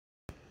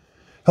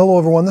Hello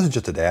everyone, this is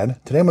Just a Dad.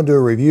 Today I'm going to do a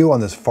review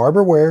on this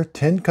Farberware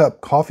tin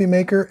cup coffee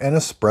maker and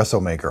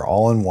espresso maker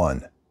all in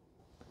one. It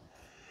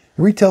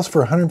retails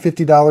for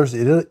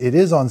 $150. It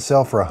is on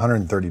sale for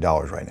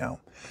 $130 right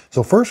now.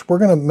 So first we're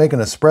going to make an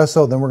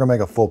espresso, then we're going to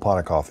make a full pot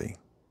of coffee.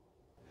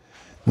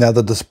 Now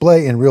the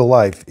display in real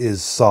life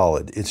is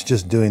solid. It's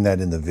just doing that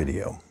in the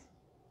video.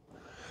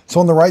 So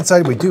on the right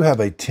side we do have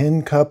a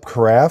tin cup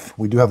carafe.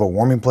 We do have a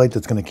warming plate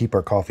that's going to keep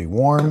our coffee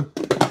warm.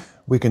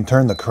 We can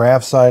turn the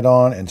carafe side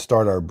on and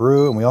start our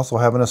brew, and we also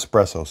have an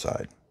espresso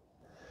side.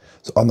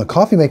 So on the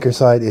coffee maker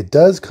side, it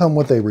does come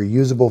with a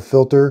reusable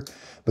filter,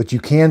 but you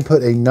can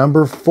put a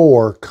number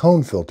 4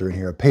 cone filter in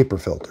here, a paper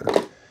filter.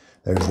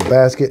 There's the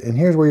basket, and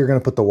here's where you're going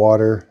to put the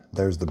water.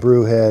 There's the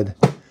brew head.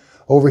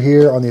 Over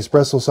here on the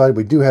espresso side,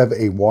 we do have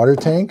a water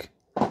tank.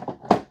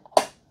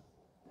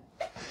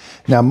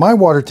 Now my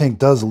water tank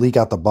does leak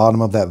out the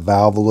bottom of that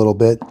valve a little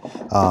bit,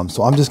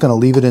 so I'm just going to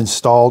leave it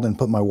installed and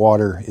put my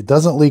water. It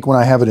doesn't leak when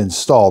I have it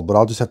installed, but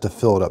I'll just have to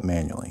fill it up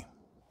manually.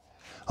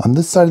 On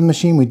this side of the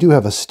machine, we do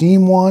have a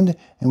steam wand,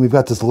 and we've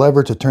got this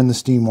lever to turn the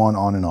steam wand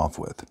on and off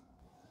with.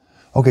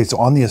 Okay, so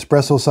on the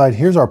espresso side,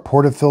 here's our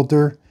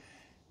portafilter,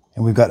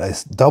 and we've got a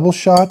double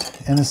shot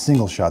and a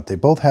single shot. They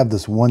both have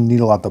this one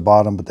needle at the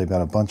bottom, but they've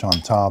got a bunch on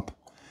top.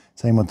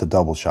 Same with the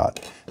double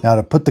shot. Now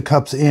to put the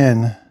cups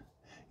in,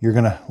 you're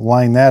going to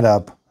line that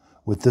up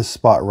with this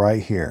spot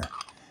right here.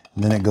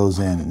 And then it goes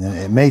in. And then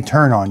it may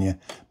turn on you,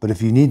 but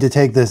if you need to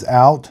take this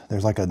out,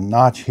 there's like a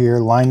notch here,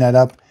 line that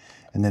up,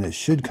 and then it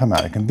should come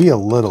out. It can be a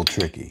little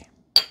tricky.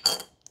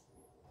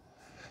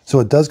 So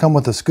it does come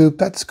with a scoop.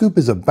 That scoop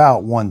is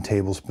about 1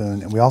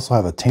 tablespoon. And we also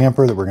have a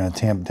tamper that we're going to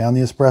tamp down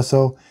the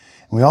espresso.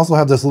 And we also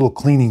have this little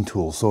cleaning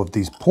tool. So if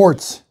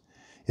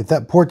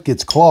that port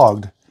gets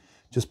clogged,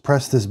 just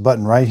press this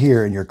button right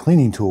here and your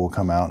cleaning tool will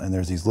come out, and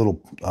there's these little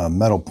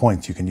metal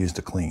points you can use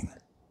to clean.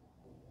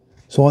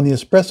 So on the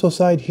espresso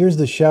side, here's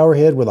the shower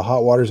head where the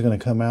hot water is going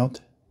to come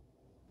out.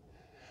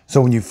 So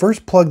when you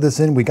first plug this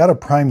in, we got to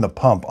prime the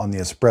pump on the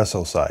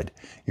espresso side.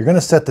 You're going to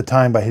set the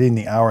time by hitting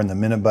the hour and the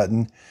minute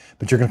button,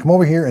 but you're going to come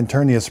over here and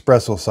turn the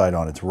espresso side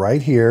on. It's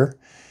right here.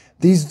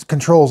 These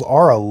controls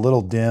are a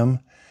little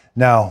dim.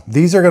 Now,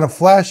 these are going to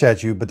flash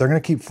at you, but they're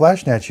going to keep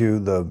flashing at you,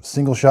 the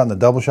single shot and the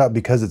double shot,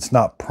 because it's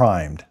not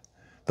primed.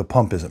 The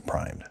pump isn't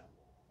primed.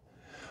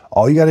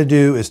 All you got to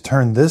do is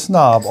turn this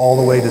knob all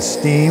the way to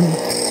steam,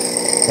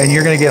 and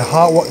you're going to get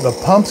hot water.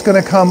 The pump's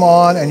going to come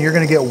on, and you're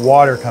going to get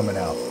water coming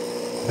out.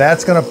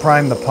 That's going to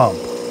prime the pump.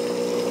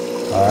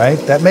 All right,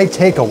 that may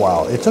take a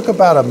while. It took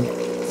about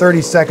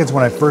 30 seconds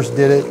when I first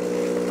did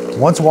it.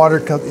 Once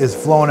water is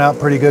flowing out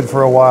pretty good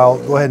for a while,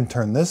 go ahead and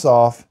turn this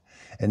off,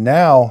 and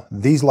now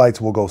these lights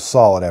will go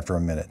solid after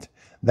a minute.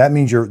 That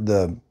means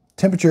the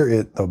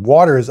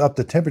water is up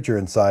to temperature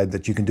inside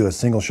that you can do a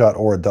single shot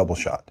or a double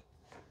shot.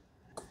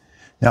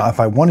 Now, if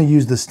I want to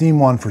use the steam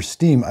wand for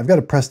steam, I've got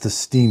to press the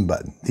steam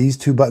button. These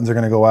 2 buttons are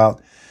going to go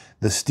out.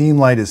 The steam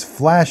light is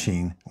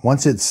flashing.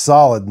 Once it's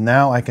solid,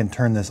 now I can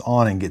turn this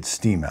on and get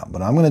steam out.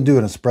 But I'm going to do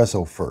an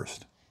espresso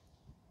first.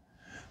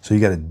 So you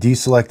got to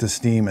deselect the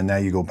steam, and now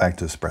you go back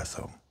to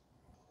espresso.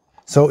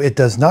 So it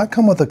does not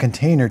come with a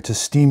container to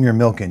steam your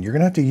milk in. You're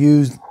going to have to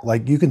use,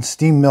 you can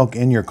steam milk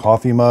in your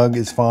coffee mug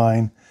is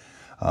fine.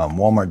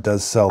 Walmart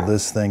does sell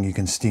this thing you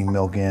can steam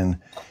milk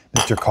in.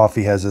 Mr.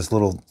 Coffee has this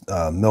little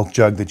milk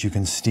jug that you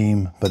can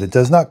steam, but it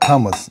does not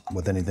come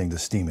with anything to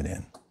steam it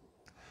in.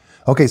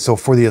 Okay, so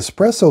for the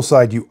espresso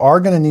side, you are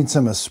going to need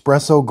some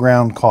espresso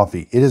ground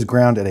coffee. It is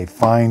ground at a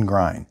fine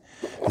grind.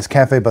 This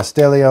Cafe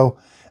Bastelio,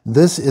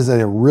 this is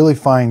a really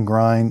fine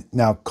grind.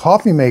 Now,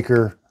 coffee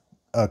maker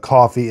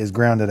coffee is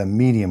ground at a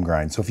medium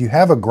grind. So if you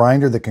have a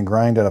grinder that can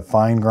grind at a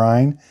fine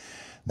grind,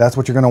 that's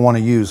what you're going to want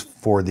to use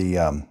for the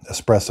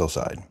espresso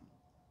side.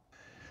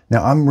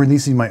 Now I'm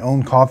releasing my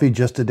own coffee,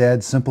 Just a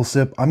Dad Simple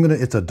Sip.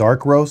 It's a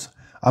dark roast.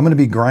 I'm gonna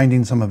be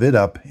grinding some of it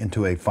up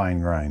into a fine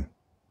grind.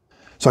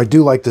 So I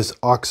do like this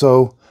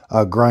OXO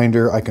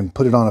grinder. I can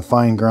put it on a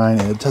fine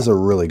grind and it does a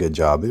really good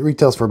job. It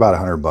retails for about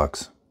 100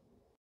 bucks.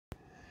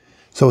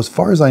 So as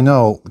far as I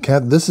know,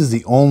 this is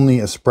the only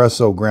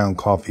espresso ground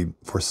coffee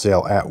for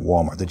sale at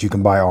Walmart that you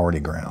can buy already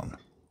ground.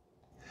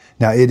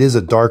 Now it is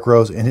a dark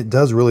roast and it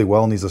does really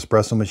well in these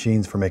espresso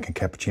machines for making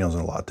cappuccinos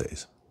and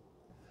lattes.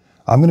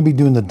 I'm going to be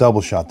doing the double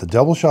shot. The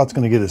double shot's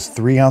going to get us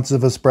 3 ounces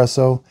of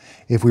espresso.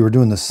 If we were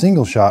doing the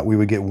single shot, we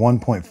would get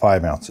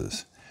 1.5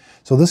 ounces.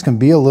 So this can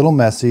be a little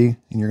messy.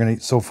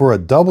 And so for a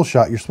double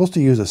shot, you're supposed to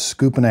use 1.5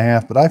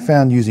 scoops, but I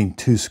found using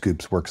 2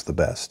 scoops works the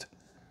best.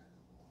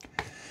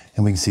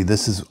 And we can see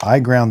I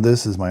ground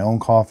this as my own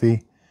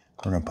coffee.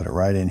 We're going to put it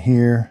right in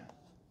here.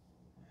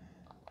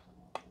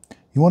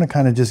 You want to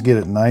kind of just get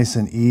it nice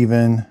and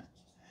even.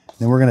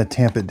 Then we're going to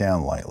tamp it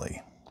down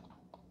lightly.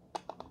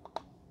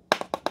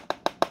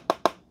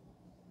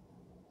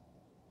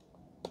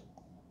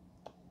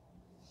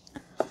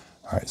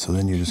 All right, so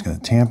then you're just going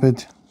to tamp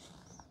it.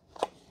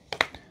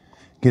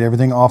 Get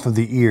everything off of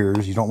the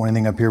ears. You don't want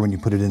anything up here when you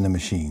put it in the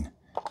machine.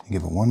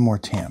 Give it one more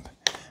tamp.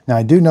 Now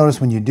I do notice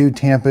when you do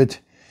tamp it,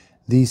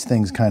 these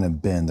things kind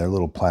of bend. They're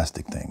little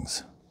plastic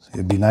things. So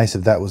it'd be nice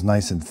if that was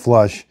nice and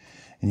flush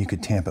and you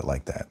could tamp it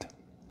like that.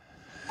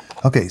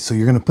 Okay, so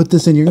you're going to put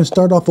this in. You're going to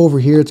start off over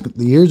here.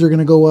 The ears are going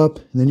to go up,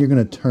 and then you're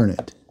going to turn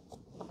it.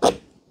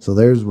 So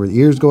there's where the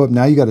ears go up.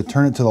 Now you got to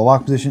turn it to the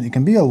lock position. It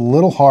can be a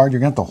little hard.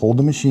 You're going to have to hold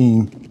the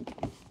machine.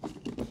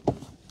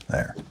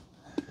 There.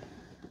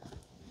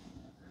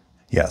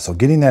 Yeah, so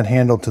getting that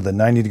handle to the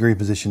 90-degree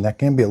position, that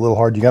can be a little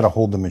hard. You got to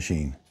hold the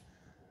machine.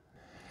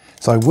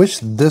 So I wish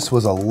this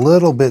was a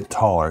little bit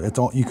taller.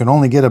 You can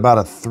only get about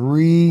a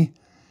 3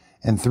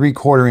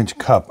 3/4 inch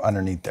cup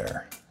underneath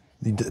there.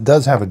 It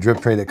does have a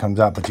drip tray that comes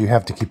out, but you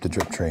have to keep the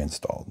drip tray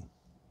installed.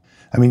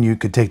 I mean, you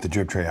could take the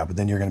drip tray out, but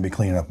then you're going to be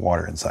cleaning up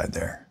water inside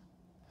there.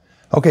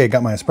 Okay,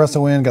 got my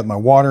espresso in, got my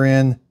water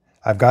in.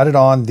 I've got it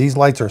on. These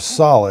lights are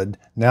solid.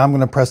 Now I'm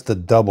going to press the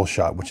double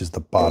shot, which is the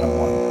bottom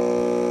one.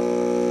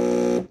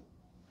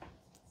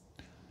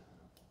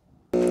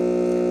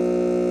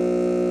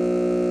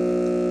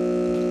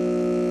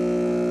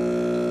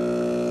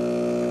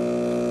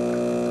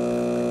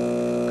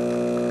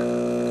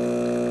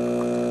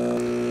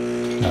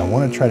 Now I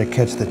want to try to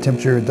catch the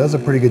temperature. It does a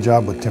pretty good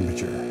job with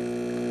temperature.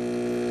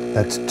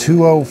 That's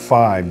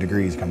 205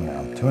 degrees coming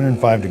out,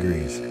 205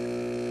 degrees.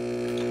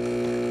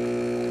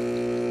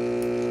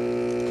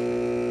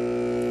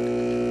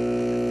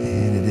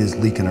 And it is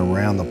leaking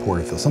around the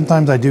portafilter.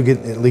 Sometimes I do get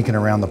it leaking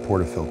around the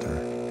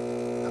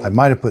portafilter. I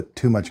might have put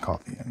too much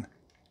coffee in.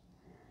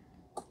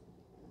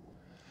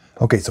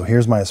 Okay, so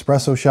here's my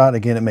espresso shot.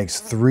 Again, it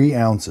makes 3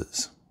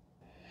 ounces.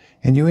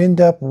 And you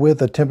end up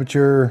with a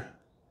temperature,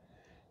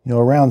 you know,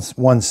 around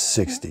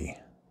 160.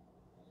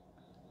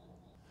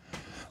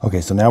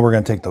 Okay, so now we're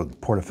going to take the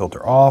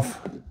portafilter off.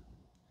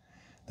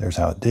 There's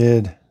how it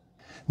did.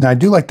 Now I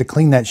do like to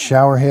clean that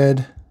shower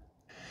head,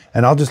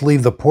 and I'll just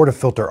leave the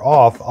portafilter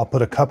off. I'll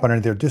put a cup under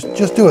there.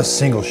 Just do a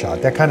single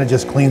shot. That kind of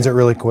just cleans it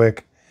really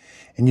quick,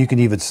 and you can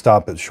even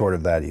stop it short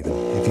of that even.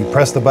 If you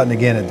press the button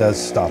again, it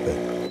does stop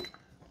it.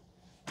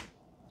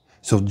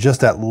 So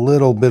just that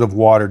little bit of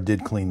water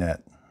did clean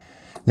that.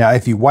 Now,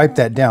 if you wipe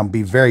that down,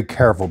 be very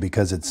careful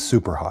because it's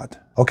super hot.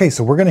 Okay,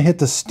 so we're gonna hit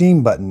the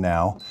steam button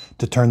now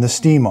to turn the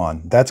steam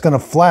on. That's gonna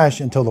flash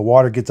until the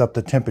water gets up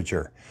to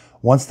temperature.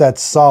 Once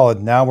that's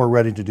solid, now we're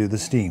ready to do the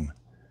steam.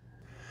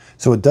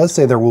 So it does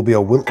say there will be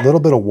a little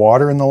bit of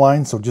water in the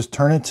line, so just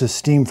turn it to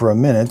steam for a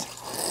minute,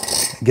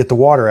 get the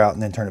water out,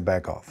 and then turn it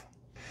back off.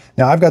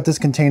 Now, I've got this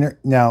container.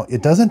 Now,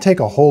 it doesn't take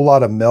a whole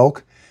lot of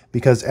milk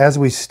because as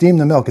we steam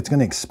the milk, it's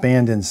gonna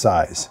expand in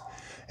size.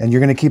 And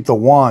you're going to keep the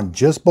wand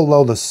just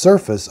below the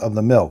surface of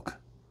the milk.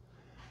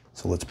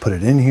 So let's put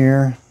it in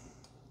here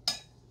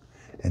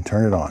and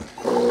turn it on.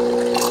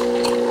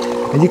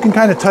 And you can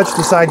kind of touch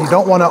the side. You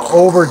don't want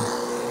to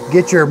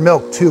get your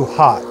milk too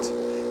hot,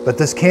 but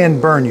this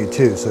can burn you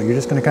too. So you're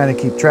just going to kind of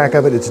keep track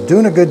of it. It's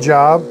doing a good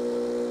job.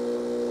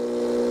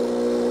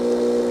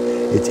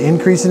 It's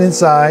increasing in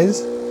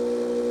size.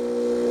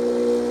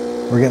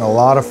 We're getting a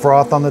lot of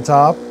froth on the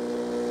top.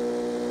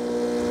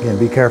 Again,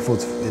 be careful.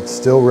 It's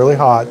still really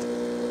hot.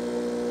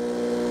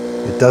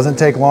 It doesn't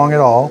take long at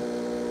all.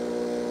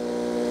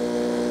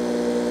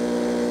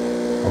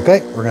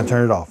 Okay, we're going to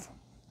turn it off.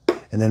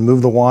 And then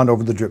move the wand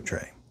over the drip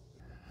tray.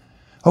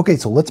 Okay,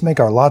 so let's make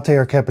our latte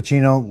or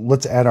cappuccino.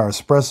 Let's add our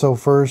espresso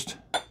first.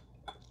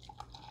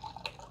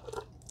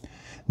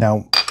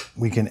 Now,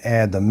 we can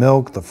add the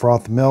milk, the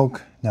frothed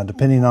milk. Now,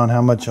 depending on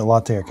how much a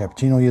latte or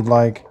cappuccino you'd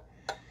like,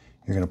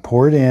 you're going to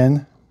pour it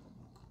in.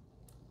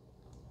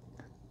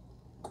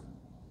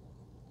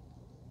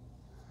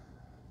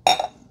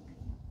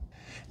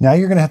 Now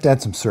you're going to have to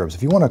add some syrups.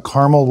 If you want a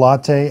caramel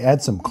latte,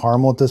 add some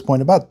caramel at this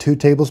point, about 2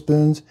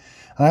 tablespoons.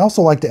 And I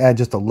also like to add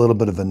just a little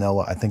bit of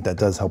vanilla. I think that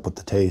does help with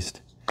the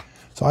taste.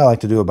 So I like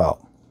to do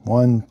about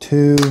 1,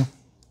 2,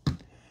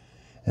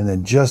 and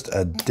then just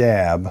a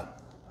dab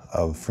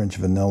of French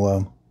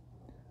vanilla.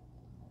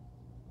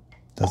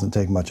 Doesn't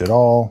take much at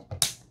all.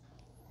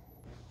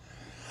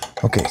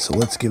 Okay, so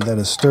let's give that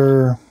a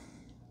stir.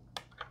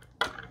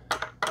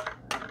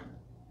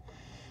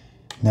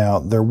 Now,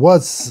 there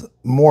was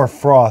more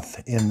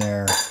froth in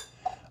there.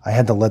 I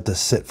had to let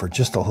this sit for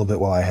just a little bit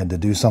while I had to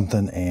do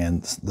something,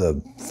 and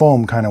the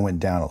foam kind of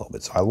went down a little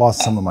bit, so I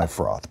lost some of my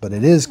froth, but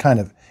it is kind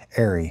of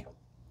airy.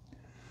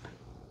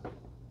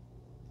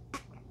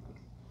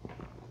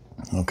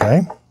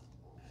 Okay.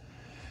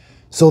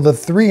 So the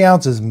 3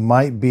 ounces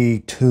might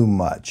be too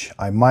much.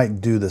 I might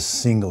do the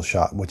single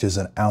shot, which is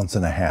 1.5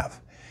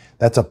 ounces.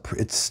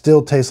 It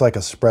still tastes like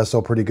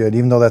espresso pretty good,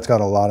 even though that's got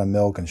a lot of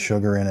milk and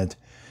sugar in it.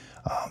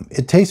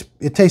 It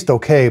tastes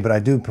okay, but I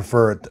do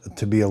prefer it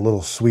to be a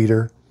little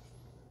sweeter.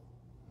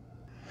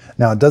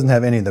 Now, it doesn't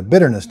have any of the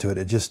bitterness to it.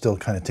 It just still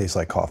kind of tastes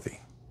like coffee.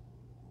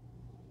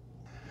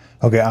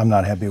 Okay, I'm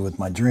not happy with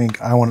my drink.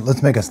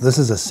 This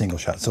is a single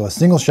shot. So a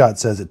single shot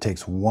says it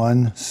takes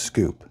 1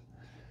 scoop.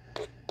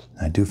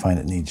 I do find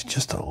it needs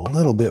just a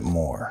little bit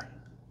more.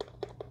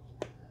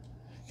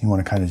 You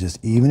want to kind of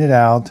just even it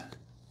out,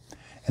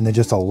 and then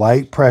just a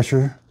light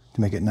pressure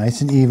to make it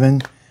nice and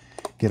even.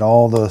 Get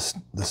all the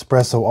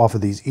espresso off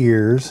of these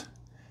ears.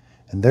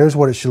 And there's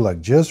what it should look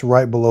like, just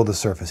right below the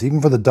surface. Even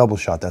for the double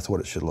shot, that's what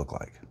it should look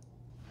like.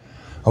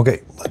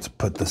 Okay, let's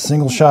put the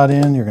single shot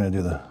in. You're going to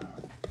do the...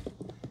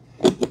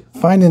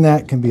 Finding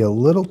that can be a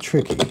little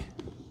tricky.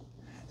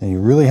 And you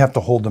really have to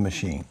hold the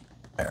machine.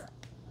 There.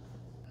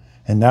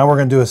 And now we're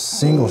going to do a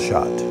single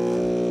shot.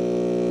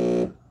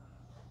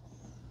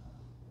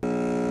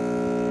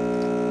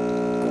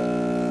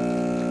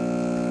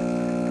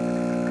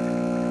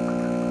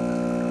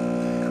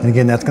 And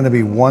again, that's going to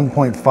be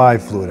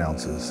 1.5 fluid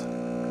ounces.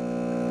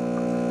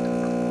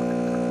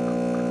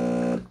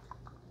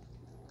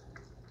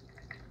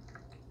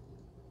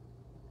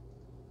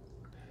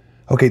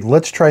 Okay,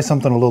 let's try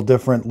something a little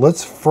different.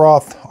 Let's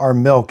froth our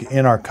milk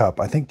in our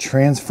cup. I think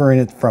transferring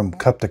it from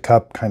cup to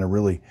cup kind of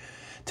really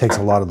takes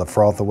a lot of the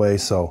froth away.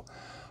 So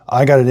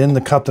I got it in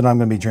the cup that I'm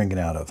going to be drinking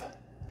out of.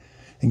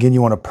 Again,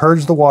 you want to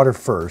purge the water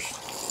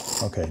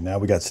first. Okay, now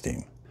we got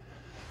steam.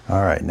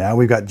 All right, now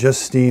we've got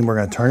just steam. We're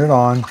going to turn it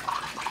on.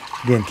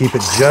 Again, keep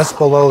it just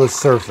below the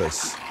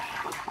surface.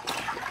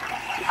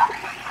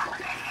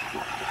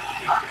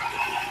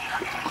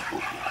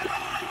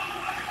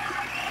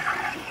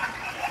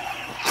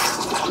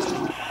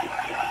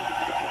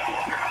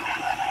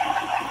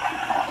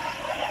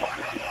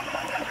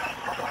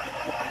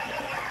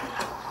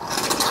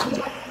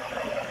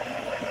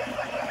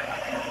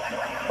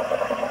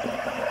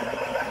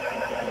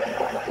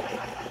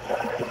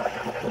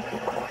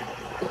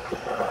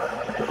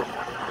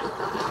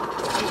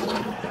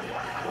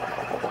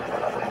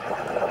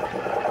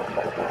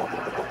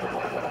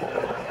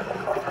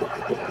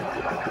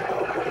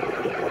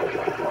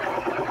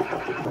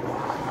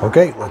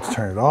 Okay, let's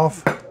turn it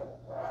off.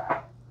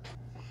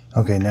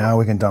 Okay, now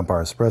we can dump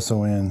our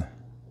espresso in.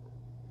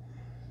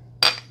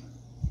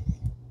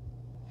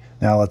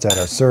 Now let's add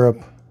our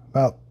syrup.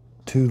 About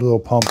 2 little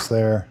pumps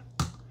there.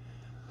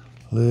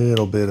 A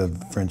little bit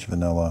of French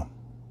vanilla.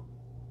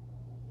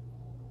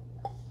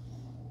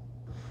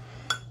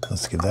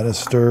 Let's give that a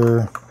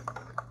stir.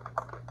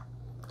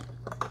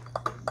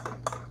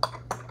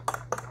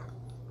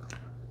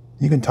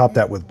 You can top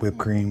that with whipped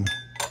cream.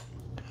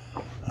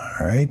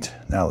 All right,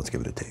 now let's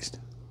give it a taste.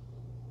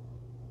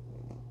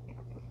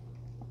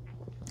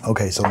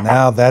 Okay, so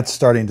now that's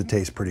starting to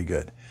taste pretty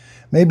good.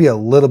 Maybe a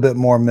little bit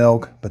more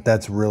milk, but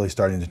that's really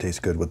starting to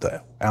taste good with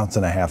the 1.5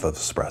 ounces of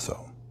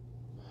espresso.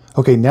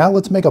 Okay, now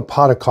let's make a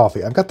pot of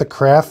coffee. I've got the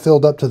carafe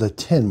filled up to the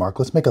 10 mark.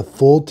 Let's make a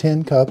full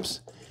 10 cups.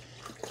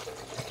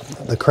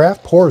 The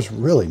carafe pours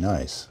really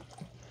nice.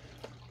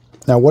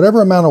 Now,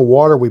 whatever amount of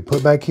water we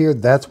put back here,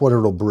 that's what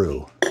it'll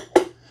brew.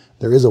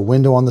 There is a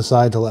window on the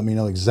side to let me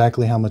know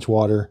exactly how much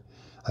water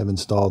I've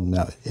installed.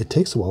 Now, it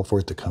takes a while for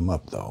it to come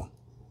up though.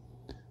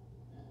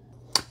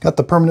 Got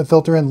the permanent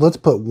filter in. Let's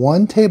put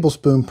 1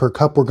 tablespoon per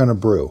cup we're going to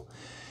brew.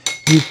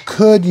 You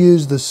could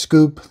use the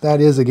scoop.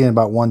 That is, again,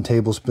 about 1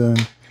 tablespoon.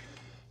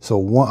 So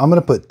I'm going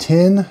to put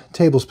 10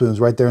 tablespoons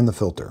right there in the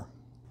filter.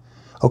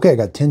 Okay, I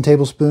got 10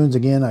 tablespoons.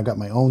 Again, I got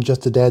my own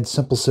Just a Dad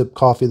Simple Sip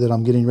coffee that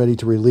I'm getting ready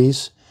to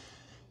release.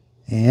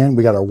 And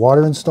we got our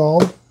water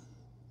installed.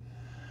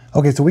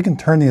 Okay, so we can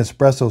turn the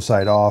espresso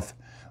side off.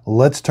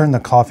 Let's turn the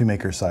coffee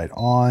maker side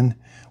on.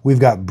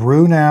 We've got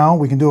brew now.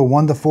 We can do a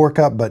 1 to 4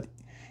 cup, but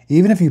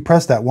even if you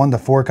press that 1 to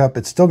 4 cup,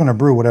 it's still going to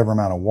brew whatever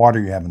amount of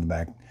water you have in the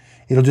back.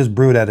 It'll just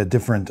brew it at a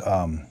different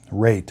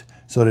rate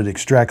so that it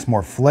extracts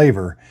more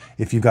flavor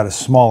if you've got a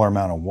smaller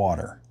amount of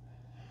water.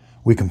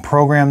 We can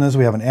program this.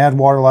 We have an add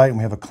water light and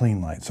we have a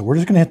clean light. So we're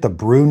just going to hit the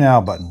brew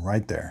now button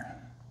right there.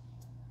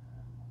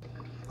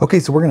 Okay,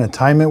 so we're going to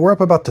time it. We're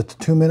up about the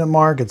 2-minute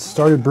mark. It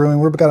started brewing.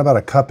 We've got about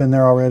a cup in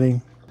there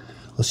already.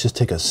 Let's just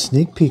take a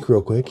sneak peek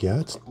real quick. Yeah,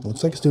 it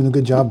looks like it's doing a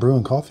good job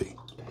brewing coffee.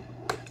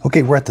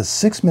 Okay, we're at the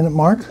 6-minute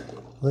mark.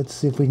 Let's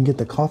see if we can get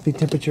the coffee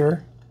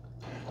temperature.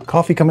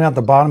 Coffee coming out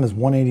the bottom is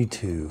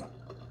 182.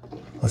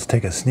 Let's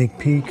take a sneak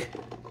peek.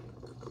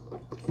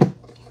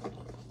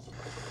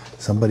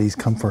 Somebody's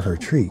come for her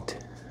treat.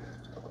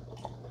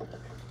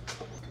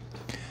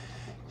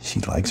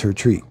 She likes her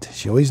treat.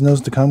 She always knows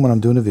to come when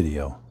I'm doing a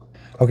video.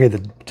 Okay, the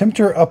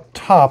temperature up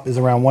top is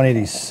around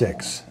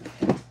 186.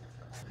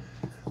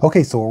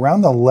 Okay, so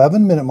around the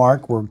 11-minute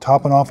mark, we're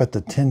topping off at the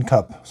 10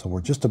 cup. So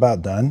we're just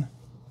about done.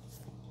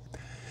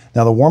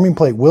 Now the warming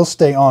plate will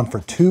stay on for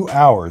 2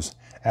 hours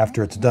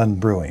after it's done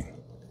brewing.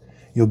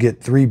 You'll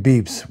get 3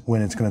 beeps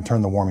when it's going to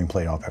turn the warming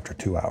plate off after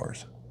 2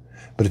 hours.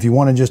 But if you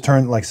want to just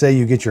turn, like say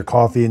you get your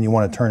coffee and you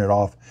want to turn it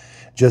off,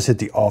 just hit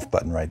the off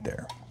button right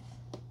there.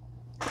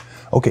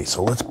 Okay,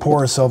 so let's pour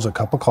ourselves a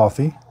cup of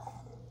coffee.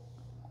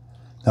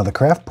 Now the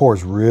carafe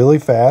pours really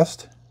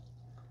fast.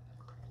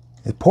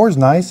 It pours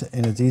nice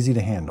and it's easy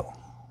to handle.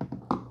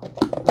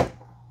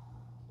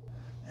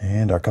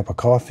 And our cup of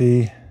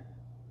coffee.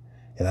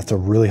 Yeah, that's a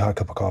really hot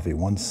cup of coffee,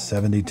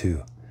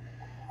 172.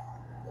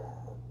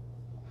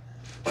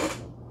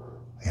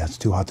 Yeah, it's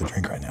too hot to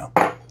drink right now.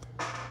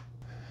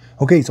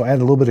 Okay, so I add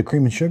a little bit of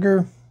cream and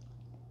sugar.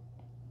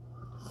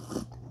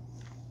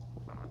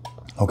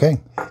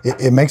 Okay,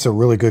 it makes a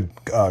really good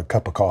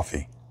cup of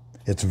coffee.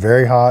 It's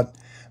very hot.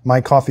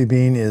 My coffee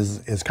bean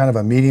is kind of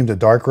a medium to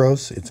dark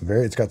roast.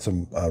 It's got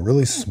some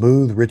really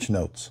smooth, rich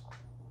notes.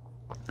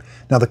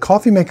 Now the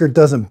coffee maker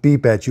doesn't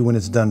beep at you when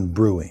it's done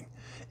brewing.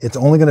 It's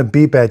only going to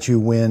beep at you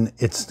when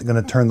it's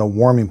going to turn the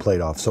warming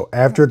plate off. So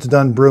after it's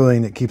done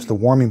brewing, it keeps the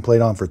warming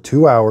plate on for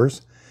 2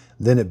 hours.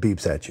 Then it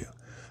beeps at you.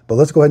 But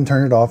let's go ahead and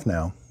turn it off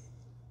now.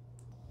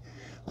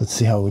 Let's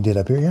see how we did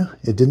up here. Yeah,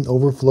 it didn't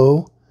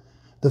overflow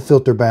the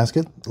filter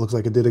basket. Looks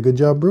like it did a good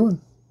job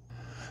brewing.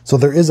 So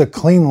there is a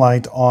clean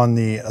light on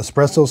the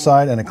espresso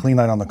side and a clean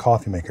light on the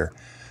coffee maker.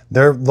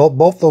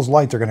 Both those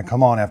lights are going to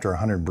come on after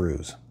 100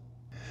 brews.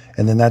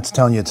 And then that's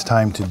telling you it's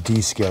time to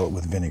descale it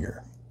with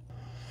vinegar.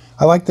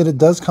 I like that it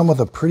does come with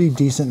a pretty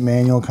decent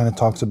manual, kind of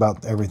talks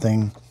about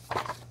everything.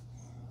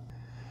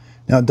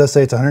 Now it does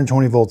say it's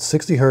 120 volts,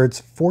 60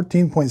 hertz,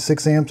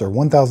 14.6 amps, or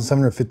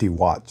 1,750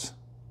 watts.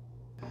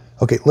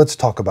 Okay, let's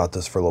talk about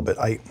this for a little bit.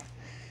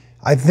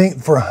 I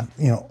think for,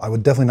 I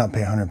would definitely not pay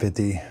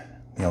 150.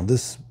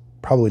 This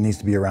probably needs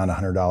to be around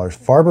 $100.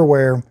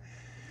 Farberware,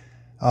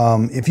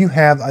 if you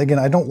have, again,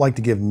 I don't like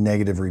to give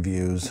negative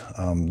reviews.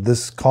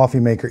 This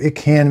coffee maker, it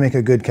can make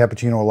a good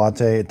cappuccino or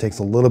latte. It takes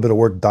a little bit of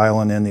work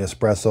dialing in the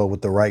espresso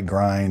with the right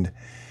grind.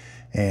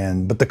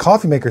 But the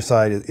coffee maker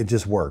side, it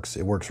just works.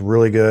 It works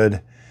really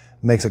good.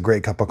 Makes a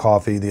great cup of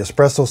coffee. The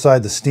espresso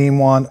side, the steam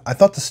one, I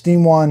thought the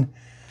steam one,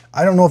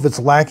 I don't know if it's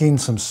lacking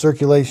some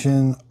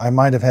circulation. I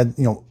might have had,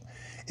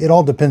 it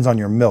all depends on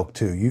your milk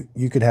too.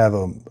 You could have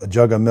a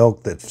jug of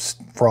milk that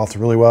froths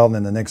really well, and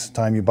then the next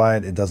time you buy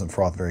it, it doesn't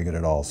froth very good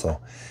at all.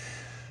 So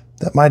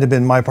that might have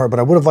been my part,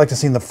 but I would have liked to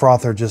seen the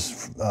frother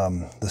just,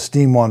 the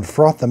steam one,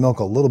 froth the milk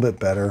a little bit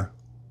better.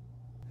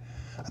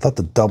 I thought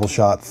the double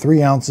shot,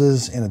 3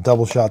 ounces in a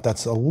double shot,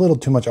 that's a little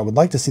too much. I would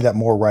like to see that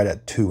more right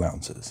at 2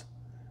 ounces.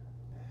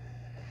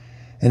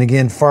 And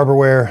again,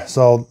 Farberware,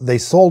 so they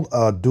sold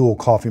a dual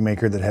coffee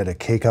maker that had a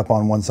K-cup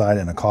on one side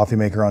and a coffee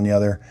maker on the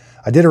other.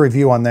 I did a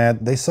review on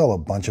that. They sell a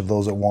bunch of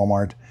those at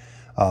Walmart.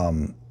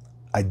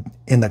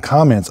 In the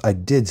comments, I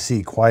did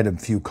see quite a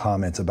few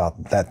comments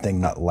about that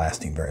thing not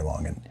lasting very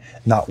long and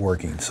not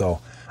working.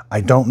 So I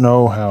don't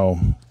know how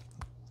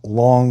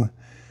long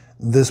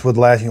this would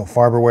last.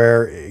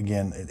 Farberware,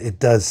 again, it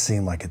does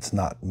seem like it's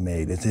not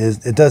made.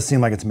 It does seem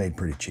like it's made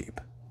pretty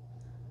cheap.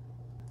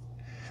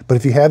 But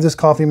if you have this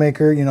coffee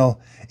maker,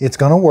 it's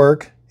going to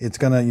work. You're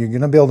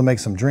going to be able to make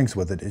some drinks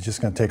with it. It's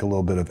just going to take a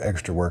little bit of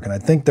extra work. And I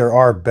think there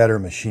are better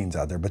machines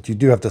out there, but you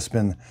do have to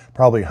spend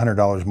probably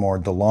 $100 more.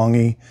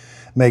 DeLonghi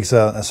makes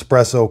an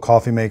espresso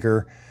coffee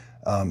maker.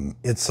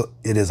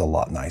 It is a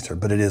lot nicer,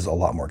 but it is a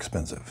lot more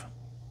expensive.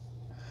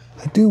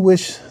 I do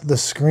wish the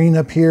screen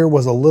up here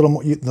was a little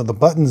more, the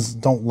buttons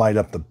don't light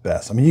up the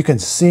best. I mean, you can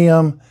see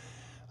them,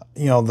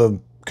 the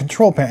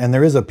control panel, and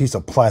there is a piece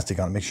of plastic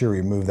on it. Make sure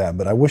you remove that.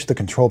 But I wish the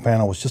control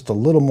panel was just a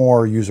little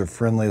more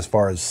user-friendly as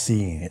far as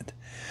seeing it.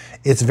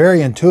 It's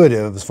very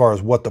intuitive as far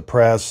as what to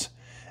press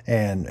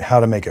and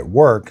how to make it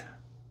work.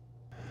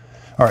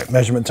 All right,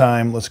 measurement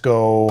time. Let's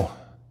go,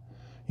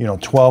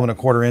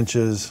 12¼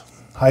 inches.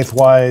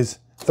 Height-wise,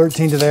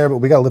 13 to there, but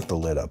we got to lift the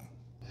lid up.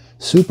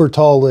 Super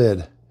tall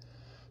lid.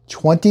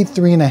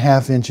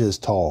 23½ inches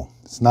tall.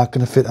 It's not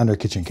going to fit under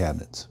kitchen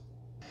cabinets.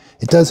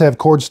 It does have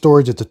cord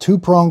storage. It's a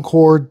 2-prong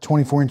cord,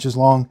 24 inches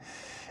long.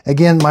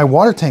 Again, my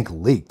water tank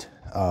leaked.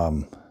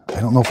 I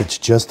don't know if it's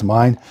just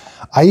mine.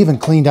 I even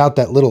cleaned out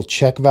that little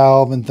check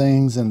valve and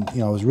things, and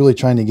I was really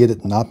trying to get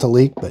it not to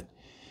leak, but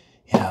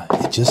yeah,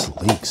 it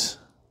just leaks.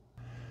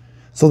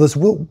 So this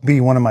will be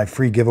one of my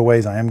free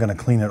giveaways. I am going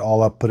to clean it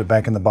all up, put it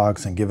back in the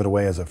box, and give it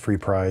away as a free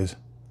prize.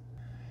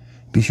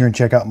 Be sure and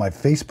check out my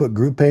Facebook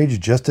group page,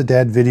 Just a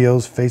Dad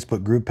Videos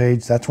Facebook group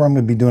page. That's where I'm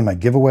going to be doing my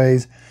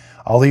giveaways.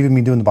 I'll even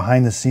be doing the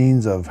behind the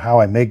scenes of how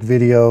I make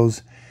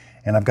videos.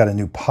 And I've got a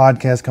new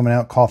podcast coming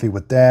out, Coffee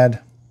with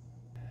Dad.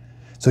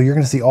 So you're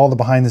going to see all the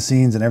behind the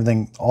scenes and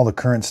everything, all the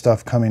current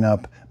stuff coming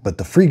up. But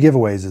the free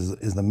giveaways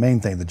is the main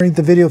thing. Underneath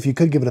the video, if you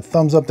could give it a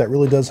thumbs up, that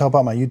really does help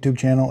out my YouTube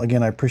channel.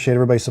 Again, I appreciate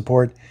everybody's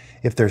support.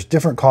 If there's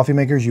different coffee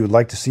makers you would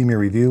like to see me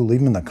review, leave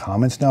them in the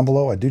comments down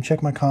below. I do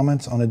check my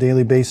comments on a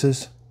daily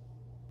basis.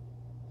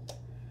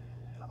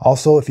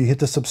 Also, if you hit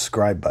the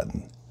subscribe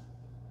button.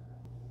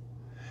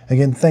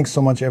 Again, thanks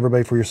so much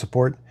everybody for your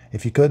support.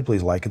 If you could,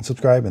 please like and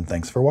subscribe, and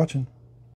thanks for watching.